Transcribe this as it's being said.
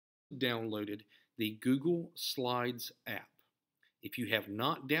downloaded the Google Slides app. If you have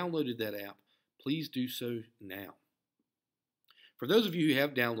not downloaded that app, please do so now. For those of you who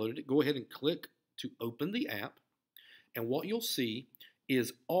have downloaded it, go ahead and click to open the app, and what you'll see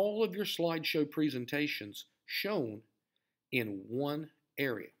is all of your slideshow presentations shown in one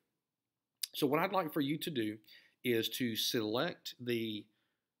area. So what I'd like for you to do is to select the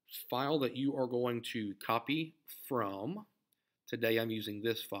file that you are going to copy from. Today I'm using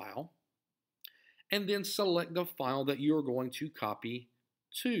this file. And then select the file that you're going to copy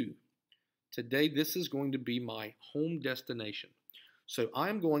to. Today this is going to be my home destination. So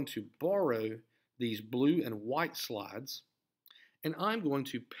I'm going to borrow these blue and white slides, and I'm going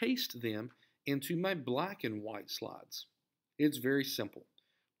to paste them into my black and white slides. It's very simple.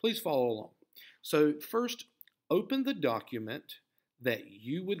 Please follow along. So first, open the document that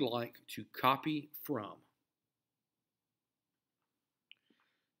you would like to copy from.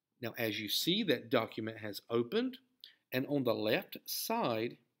 Now, as you see, that document has opened, and on the left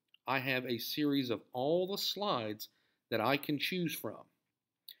side, I have a series of all the slides that I can choose from.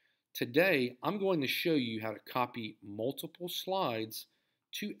 Today, I'm going to show you how to copy multiple slides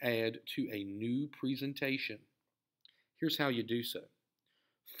to add to a new presentation. Here's how you do so.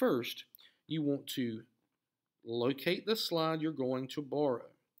 First, you want to locate the slide you're going to borrow.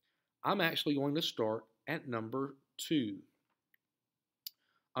 I'm actually going to start at number 2.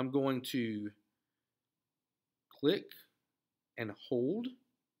 I'm going to click and hold.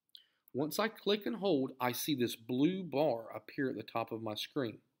 Once I click and hold, I see this blue bar appear at the top of my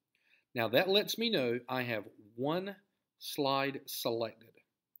screen. Now that lets me know I have one slide selected.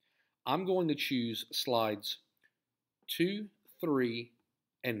 I'm going to choose slides 2, 3,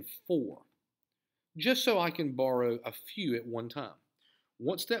 and 4, just so I can borrow a few at one time.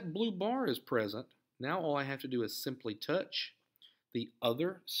 Once that blue bar is present, now all I have to do is simply touch the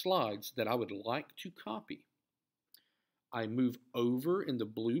other slides that I would like to copy. I move over in the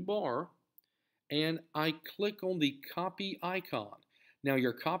blue bar and I click on the copy icon. Now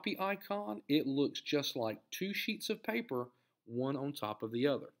your copy icon, it looks just like 2 sheets of paper, one on top of the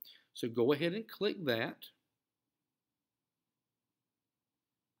other. So go ahead and click that.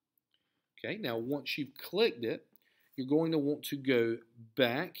 Okay, now once you've clicked it, you're going to want to go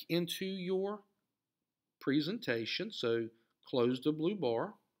back into your presentation. So close the blue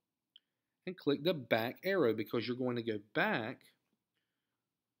bar and click the back arrow because you're going to go back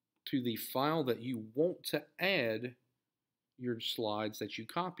to the file that you want to add your slides that you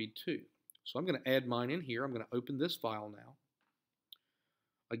copied to. So I'm going to add mine in here. I'm going to open this file now.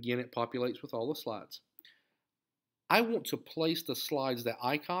 Again, it populates with all the slides. I want to place the slides that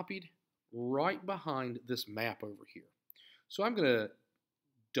I copied right behind this map over here. So I'm going to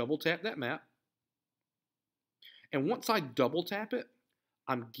double tap that map. And once I double tap it,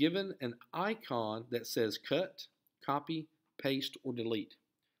 I'm given an icon that says cut, copy, paste, or delete.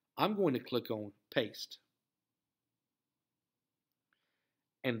 I'm going to click on paste.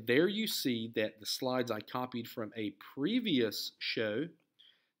 And there you see that the slides I copied from a previous show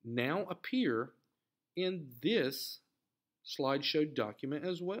now appear in this slideshow document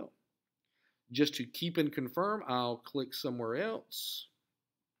as well. Just to keep and confirm, I'll click somewhere else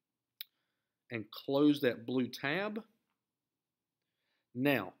and close that blue tab.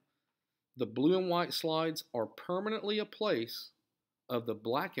 Now, the blue and white slides are permanently a place of the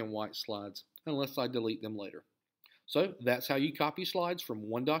black and white slides unless I delete them later. So that's how you copy slides from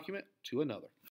one document to another.